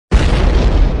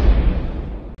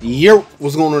Yo,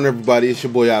 what's going on, everybody? It's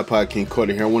your boy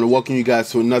IPODKINGCARTER here. I want to welcome you guys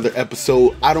to another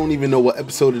episode. I don't even know what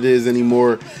episode it is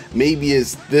anymore. Maybe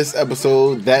it's this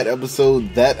episode, that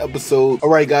episode, that episode.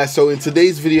 Alright guys, so in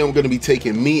today's video I'm going to be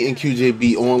taking me and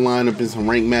QJB online up in some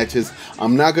ranked matches.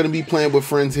 I'm not going to be playing with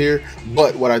friends here,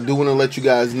 but what I do want to let you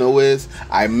guys know is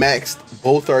I maxed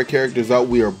both our characters out.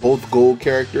 We are both gold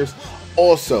characters.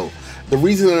 Also, the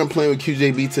reason that I'm playing with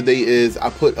QJB today is I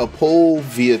put a poll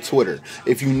via Twitter.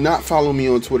 If you not follow me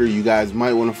on Twitter, you guys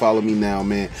might want to follow me now,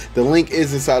 man. The link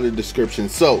is inside the description.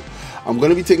 So I'm going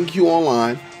to be taking Q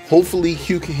online. Hopefully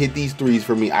Q can hit these threes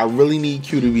for me. I really need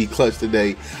Q to be clutch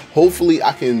today. Hopefully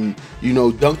I can, you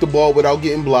know, dunk the ball without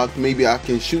getting blocked. Maybe I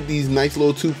can shoot these nice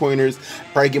little two-pointers.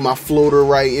 Probably get my floater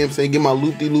right, you know what I'm saying? Get my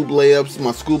loop-de-loop layups,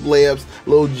 my scoop layups,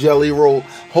 little jelly roll.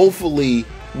 Hopefully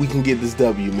we can get this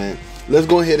W, man. Let's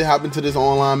go ahead and hop into this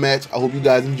online match. I hope you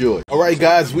guys enjoy. Alright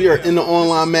guys, we are in the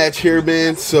online match here,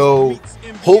 man. So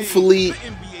hopefully,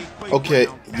 okay,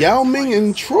 Yao Ming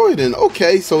and Troy then.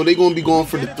 Okay, so they're gonna be going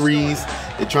for the threes.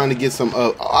 They're trying to get some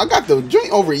I got the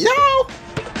joint over Yao.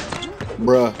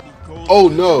 Bruh. Oh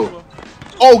no.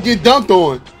 Oh, get dunked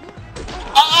on.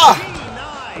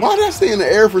 Why did I stay in the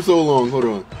air for so long? Hold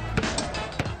on.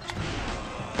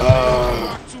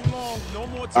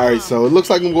 Alright, so it looks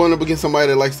like I'm going up against somebody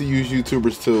that likes to use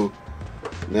YouTubers too.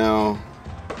 Now,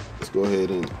 let's go ahead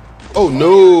and... Oh,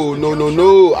 no, no, no,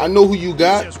 no. I know who you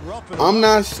got. I'm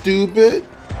not stupid.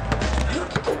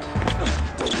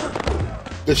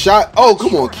 The shot. Oh,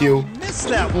 come on, Q. Missed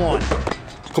that one.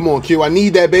 Come on, Q. I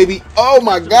need that, baby. Oh,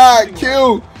 my God,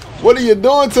 Q. What are you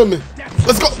doing to me?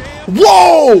 Let's go.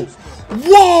 Whoa.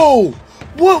 Whoa.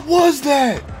 What was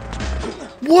that?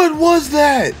 What was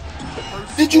that?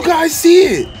 Did you guys see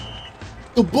it?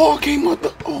 The ball came out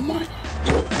the... Oh my...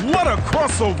 What a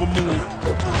crossover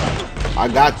move. I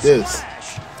got this.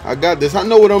 I got this. I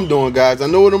know what I'm doing, guys. I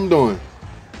know what I'm doing.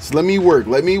 So let me work.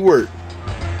 Let me work.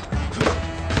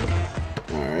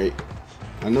 Alright.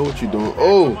 I know what you're doing.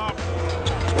 Oh.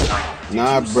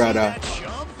 Nah, brother.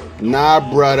 Nah,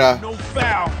 brother.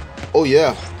 Oh,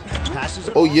 yeah.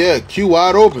 Oh, yeah. Q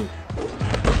wide open.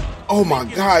 Oh, my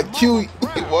God. Q...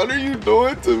 What are you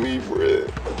doing to me, bro?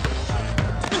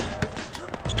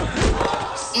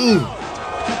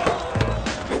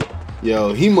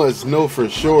 Yo, he must know for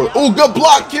sure. Oh, good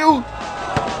block, Q.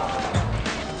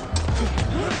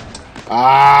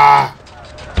 Ah.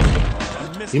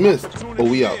 He missed. Oh,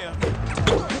 we out.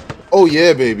 Oh,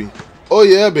 yeah, baby. Oh,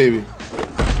 yeah, baby.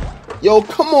 Yo,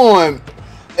 come on.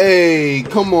 Hey,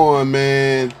 come on,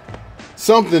 man.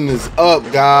 Something is up,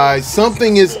 guys.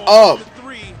 Something is up.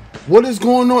 What is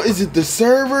going on? Is it the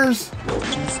servers?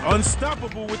 He's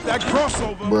unstoppable with that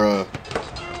crossover. Bruh.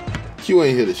 Q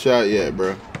ain't hit a shot yet,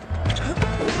 bruh.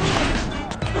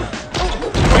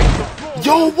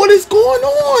 Yo, what is going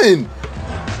on?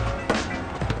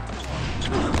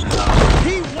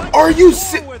 Are you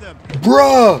sick?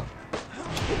 Bruh.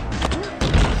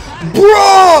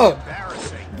 Bruh.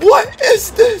 What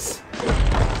is this?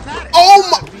 Oh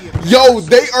my. Yo,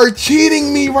 they are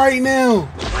cheating me right now.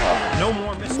 No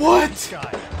more. What?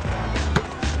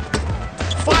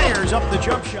 Fires up the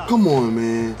jump shot. Come on,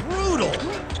 man. Brutal.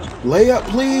 Layup,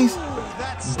 please.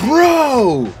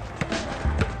 Bro.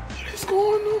 What is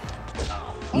going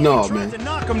on? No, man. To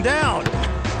knock him down.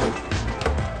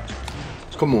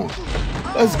 Come on.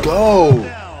 Let's go.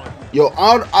 Yo,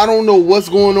 I don't know what's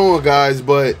going on, guys,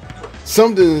 but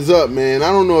something is up, man.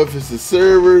 I don't know if it's the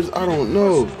servers. I don't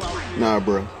know. Nah,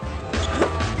 bro.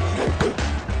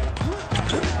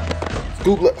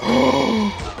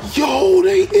 Yo,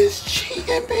 they is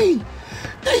cheating me.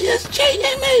 They is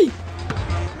cheating me.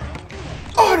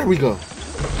 Oh, there we go.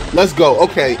 Let's go.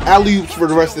 Okay, alley-oops for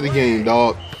the rest of the game,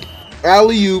 dog.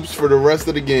 Alley-oops for the rest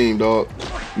of the game, dog.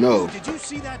 No. Did you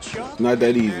see that shot? Not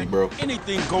that easy, bro.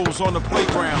 Anything goes on the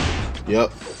playground.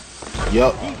 Yep.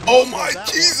 Yep. Oh, my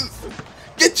Jesus.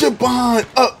 Get your bond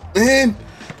up, man.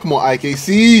 Come on,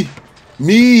 IKC.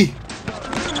 Me.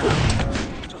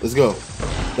 Let's go.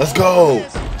 Let's go.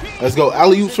 Let's go.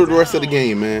 Alley-oops for the rest of the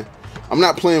game, man. I'm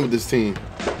not playing with this team.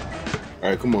 All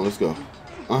right, come on. Let's go.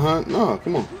 No,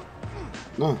 come on.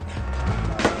 No.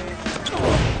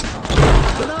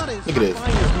 Look at this.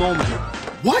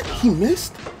 What? He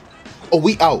missed? Oh,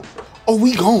 we out. Oh,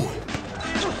 we going.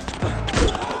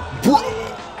 Bro.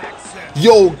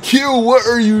 Yo, Q, what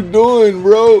are you doing,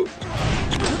 bro?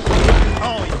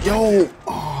 Yo.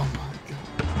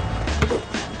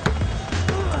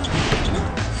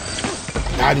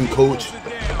 Got him, coach.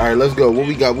 All right, let's go. What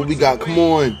we got? What we got? Come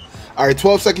on. All right,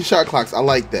 12-second shot clocks. I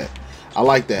like that. I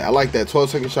like that. I like that.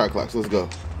 12-second shot clocks. Let's go.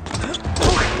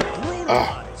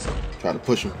 Try to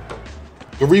push him.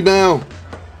 The rebound.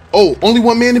 Oh, only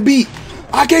one man to beat.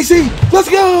 IKC, let's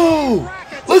go.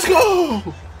 Let's go.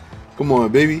 Come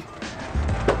on, baby.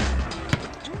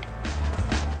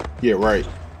 Yeah, right.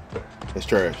 That's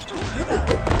trash.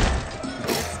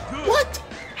 What?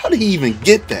 How did he even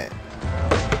get that?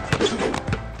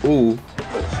 Ooh.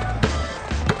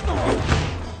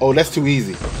 Oh, that's too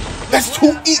easy. That's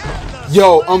too easy.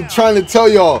 Yo, I'm trying to tell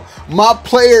y'all, my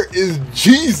player is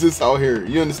Jesus out here.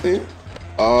 You understand?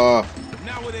 All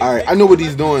right, I know what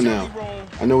he's doing now.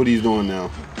 I know what he's doing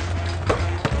now.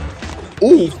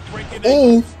 Ooh,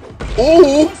 ooh,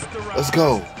 ooh. Let's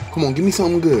go. Come on, give me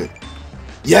something good.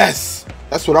 Yes,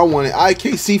 that's what I wanted.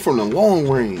 IKC from the long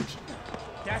range.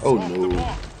 Oh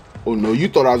no. Oh no, you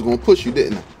thought I was gonna push you,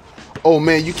 didn't I? Oh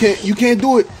man, you can't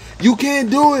do it. You can't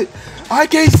do it.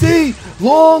 IKC,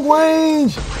 long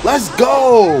range. Let's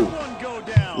go.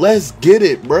 Let's get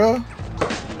it, bruh.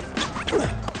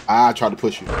 I tried to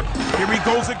push you. Here he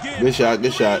goes again. Good shot,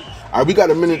 good shot. All right, we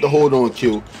got a minute to hold on,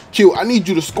 Q. Q, I need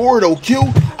you to score, though, Q.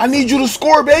 I need you to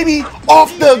score, baby.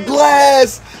 Off the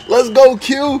glass. Let's go,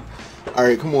 Q. All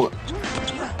right, come on.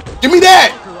 Give me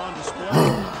that.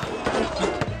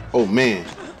 Oh, man.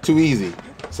 Too easy.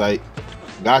 Sight.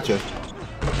 Gotcha.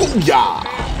 Booyah.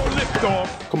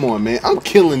 Come on, man. I'm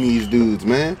killing these dudes,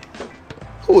 man.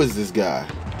 Who is this guy?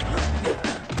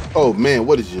 Oh, man,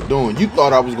 what is you doing? You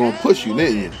thought I was going to push you,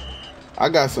 didn't you? I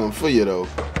got something for you, though.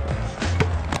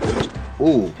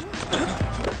 Ooh.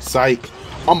 Psych.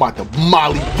 I'm about to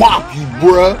molly-wop you,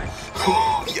 bruh.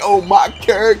 Yo, my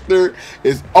character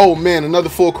is... Oh, man, another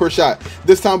full court shot.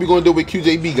 This time we're going to do it with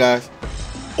QJB, guys.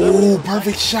 Ooh,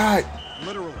 perfect shot.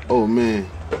 Oh, man.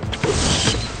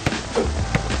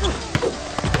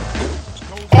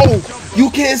 Oh, you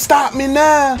can't stop me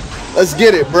now. Let's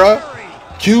get it, bruh.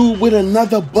 Q with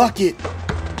another bucket.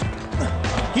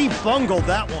 He bungled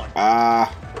that one.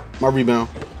 My rebound.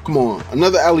 Come on,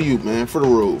 another alley-oop, man. For the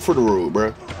road,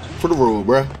 bruh. For the road,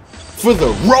 bruh. For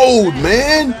the road,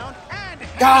 man.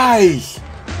 Guys,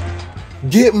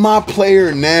 get my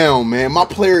player now, man. My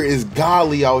player is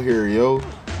godly out here, yo.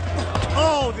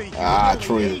 Oh, the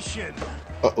Troy.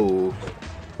 Uh-oh.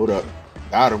 Hold up.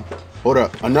 Got him. Hold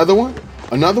up. Another one?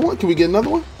 Another one? Can we get another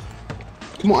one?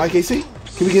 Come on, IKC.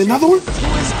 Can we get another one?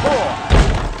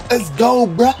 Let's go,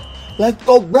 bruh. Let's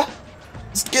go, bruh.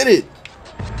 Let's get it.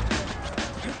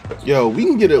 Yo, we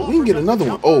can get another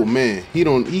one. Oh man, he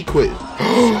quit.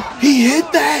 He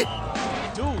hit that.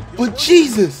 But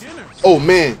Jesus. Oh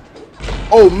man.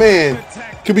 Oh man.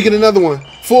 Can we get another one?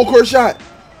 Full court shot.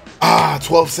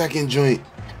 12-second joint.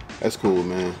 That's cool,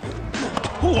 man.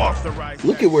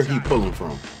 Look at where he pulling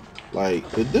from. Like,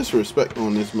 the disrespect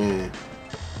on this man.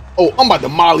 Oh, I'm about to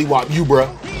mollywop you,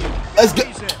 bro. Let's go.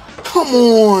 Come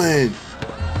on.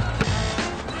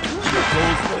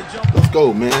 Let's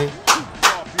go, man.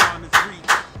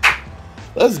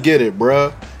 Let's get it,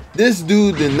 bro. This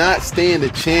dude did not stand a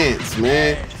chance,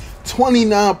 man.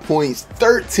 29 points,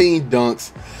 13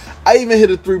 dunks. I even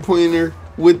hit a three-pointer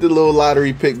with the little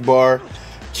lottery pick bar.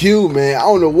 Q, man, I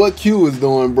don't know what Q was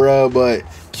doing, bro, but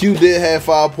Q did have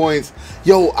 5 points.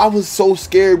 Yo, I was so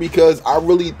scared because I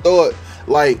really thought,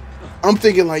 like, I'm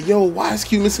thinking like, yo, why is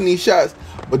Q missing these shots?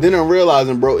 But then I'm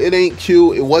realizing, bro, it ain't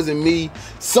Q. It wasn't me.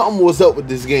 Something was up with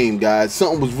this game, guys.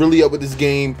 Something was really up with this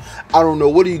game. I don't know.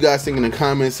 What do you guys think in the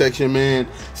comment section, man?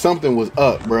 Something was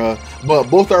up, bro. But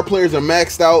both our players are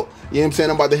maxed out. You know what I'm saying?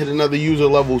 I'm about to hit another user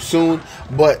level soon.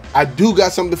 But I do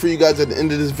got something for you guys at the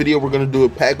end of this video. We're going to do a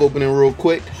pack opening real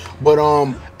quick. But,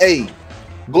 hey,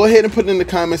 go ahead and put in the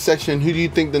comment section, who do you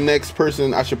think the next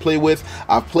person I should play with?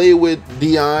 I've played with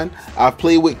Dion. I've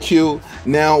played with Q.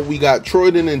 Now we got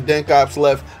Troyden and Denkops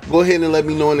left. Go ahead and let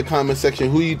me know in the comment section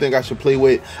who you think I should play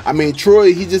with. I mean,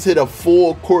 Troy, he just hit a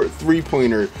full court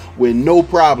three-pointer with no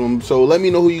problem. So let me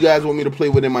know who you guys want me to play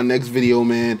with in my next video,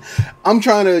 man. I'm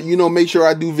trying to, you know, make sure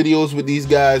I do videos with these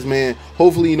guys, man.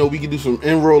 Hopefully, you know, we can do some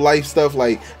in real life stuff,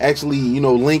 like actually, you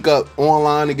know, link up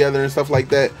online together and stuff like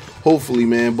that. Hopefully,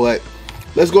 man. But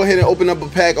let's go ahead and open up a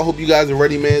pack. I hope you guys are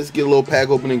ready, man. Let's get a little pack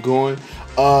opening going.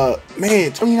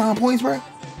 Man, 29 points, bro.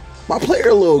 My player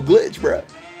a little glitch, bro.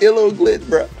 A little glitch,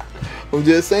 bro. I'm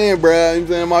just saying, bro.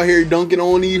 I'm out here dunking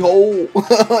on these holes.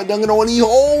 Dunking on these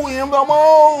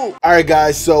holes. All right,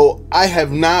 guys. So I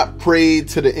have not prayed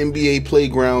to the NBA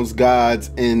Playgrounds gods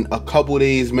in a couple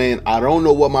days, man. I don't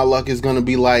know what my luck is gonna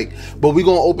be like, but we're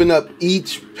gonna open up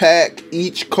each pack,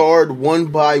 each card, one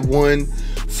by one.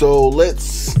 So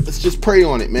let's just pray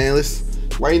on it, man. Let's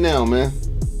right now, man.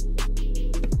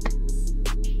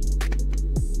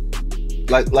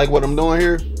 Like what I'm doing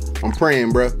here, I'm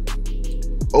praying, bro.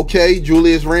 Okay,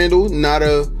 Julius Randle, not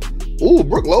a. Ooh,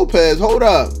 Brooke Lopez. Hold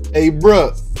up, hey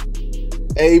Brooke.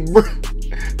 Hey Brooke.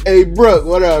 Hey, Brooke,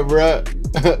 what up,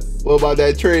 bruh? What about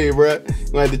that trade, bruh?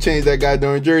 Gonna have to change that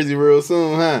goddamn jersey real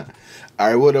soon, huh? All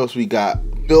right, what else we got?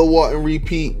 Bill Walton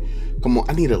repeat. Come on,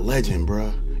 I need a legend,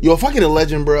 bruh. Yo, if I get a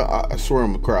legend, bruh, I swear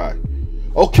I'm gonna cry.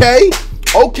 Okay,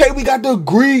 we got the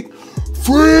Greek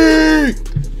Freak.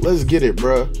 Let's get it,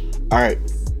 bruh. All right,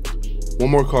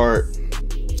 one more card.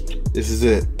 This is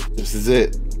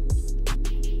it.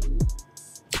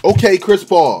 Okay, Chris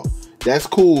Paul. That's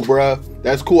cool, bruh.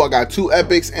 That's cool. I got 2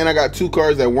 epics and I got 2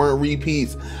 cards that weren't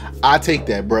repeats. I take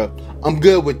that, bruh. I'm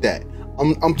good with that.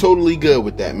 I'm totally good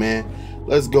with that, man.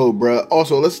 Let's go, bruh.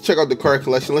 Also, let's check out the card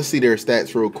collection. Let's see their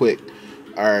stats real quick.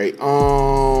 All right.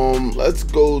 Let's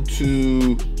go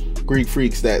to Greek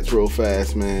Freak stats real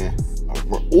fast, man.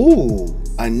 Ooh,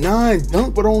 a 9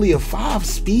 dunk, but only a 5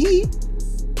 speed.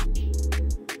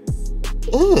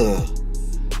 Ugh.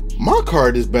 My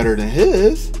card is better than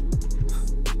his.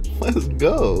 Let's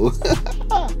go.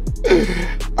 All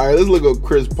right, let's look up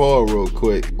Chris Paul real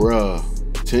quick. Bruh,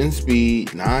 10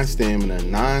 speed, 9 stamina,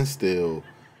 9 steal,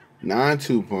 9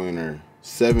 2-pointer,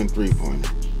 7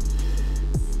 3-pointer.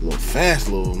 Little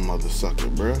fast little mother sucker,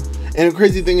 bruh. And the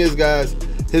crazy thing is, guys,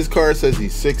 his card says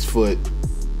he's 6 foot.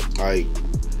 Like,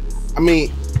 I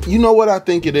mean, you know what I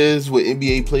think it is with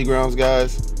NBA Playgrounds,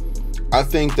 guys? I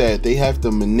think that they have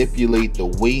to manipulate the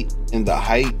weight and the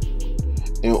height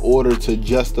in order to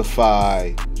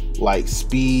justify like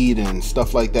speed and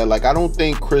stuff like that. Like, I don't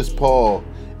think Chris Paul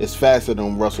is faster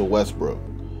than Russell Westbrook.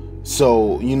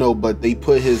 So, you know, but they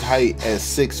put his height at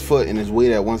 6 foot and his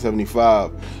weight at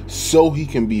 175 so he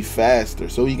can be faster,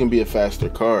 so he can be a faster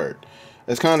card.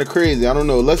 That's kind of crazy. I don't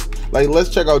know. Let's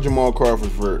check out Jamal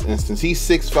Crawford, for instance. He's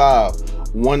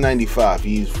 6'5", 195.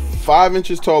 He's 5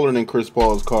 inches taller than Chris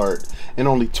Paul's card and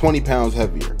only 20 pounds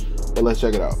heavier. But let's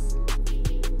check it out.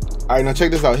 All right, now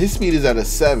check this out. His speed is at a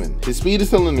 7. His speed is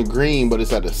still in the green, but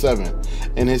it's at a 7.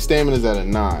 And his stamina is at a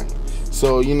 9.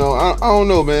 So, you know, I don't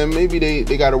know, man. Maybe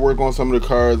they got to work on some of the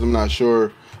cards. I'm not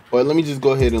sure. But let me just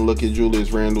go ahead and look at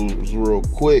Julius Randle's real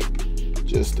quick,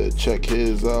 just to check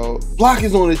his out. Block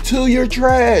is on it too. You're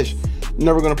trash.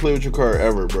 Never going to play with your card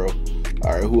ever, bro.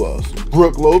 All right, who else?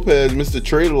 Brook Lopez, Mr.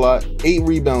 Trade a Lot. 8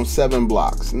 rebounds, 7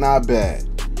 blocks. Not bad.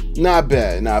 Not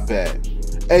bad. Not bad.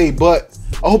 Hey, but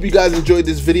I hope you guys enjoyed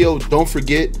this video. Don't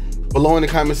forget, below in the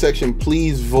comment section,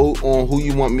 please vote on who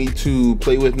you want me to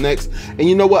play with next. And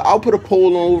you know what? I'll put a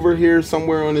poll over here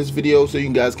somewhere on this video so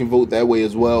you guys can vote that way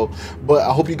as well. But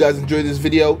I hope you guys enjoyed this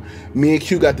video. Me and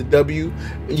Q got the W.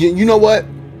 You know what?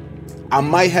 I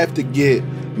might have to get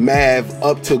Mav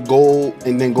up to gold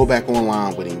and then go back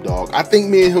online with him, dog. I think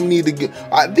me and him need to get,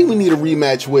 I think we need a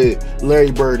rematch with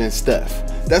Larry Bird and Steph.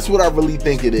 That's what I really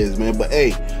think it is, man. But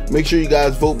hey, make sure you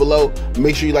guys vote below.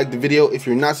 Make sure you like the video. If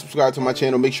you're not subscribed to my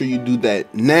channel, make sure you do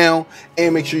that now.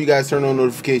 And make sure you guys turn on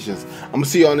notifications. I'm going to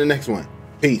see you on the next one.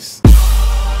 Peace.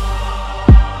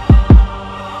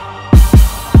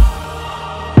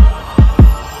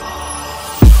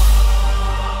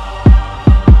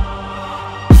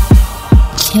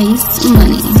 Case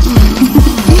money.